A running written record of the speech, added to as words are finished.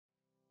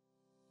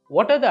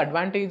What are the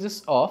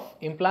advantages of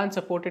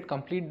implant-supported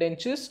complete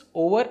dentures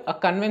over a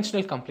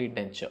conventional complete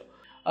denture?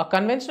 A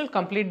conventional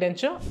complete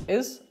denture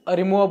is a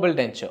removable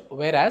denture,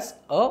 whereas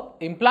a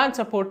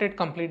implant-supported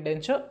complete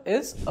denture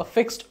is a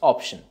fixed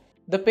option.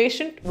 The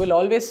patient will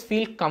always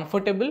feel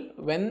comfortable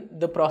when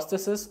the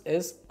prosthesis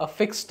is a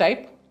fixed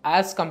type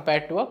as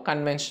compared to a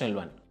conventional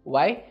one.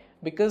 Why?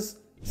 Because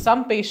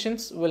some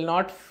patients will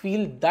not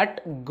feel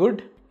that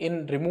good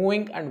in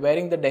removing and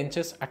wearing the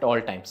dentures at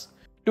all times.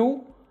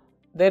 2.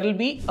 There will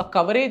be a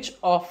coverage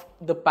of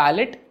the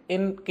palate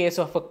in case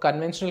of a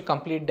conventional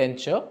complete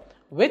denture,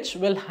 which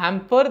will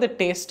hamper the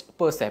taste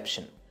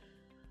perception.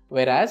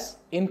 Whereas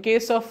in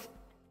case of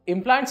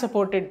implant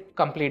supported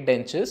complete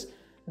dentures,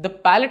 the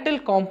palatal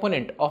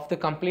component of the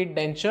complete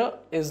denture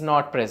is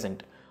not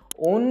present.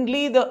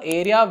 Only the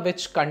area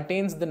which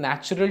contains the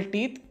natural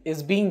teeth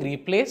is being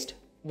replaced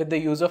with the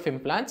use of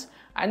implants,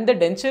 and the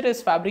denture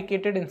is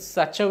fabricated in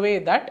such a way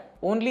that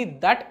only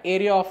that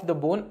area of the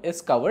bone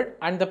is covered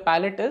and the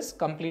palate is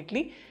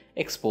completely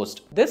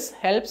exposed. This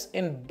helps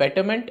in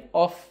betterment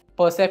of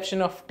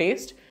perception of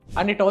taste,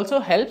 and it also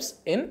helps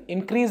in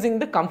increasing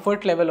the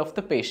comfort level of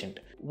the patient.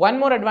 One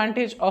more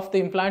advantage of the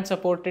implant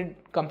supported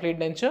complete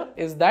denture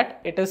is that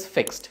it is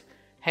fixed.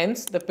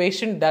 Hence, the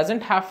patient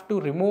doesn't have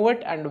to remove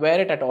it and wear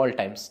it at all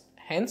times.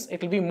 Hence,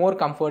 it will be more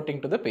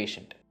comforting to the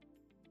patient.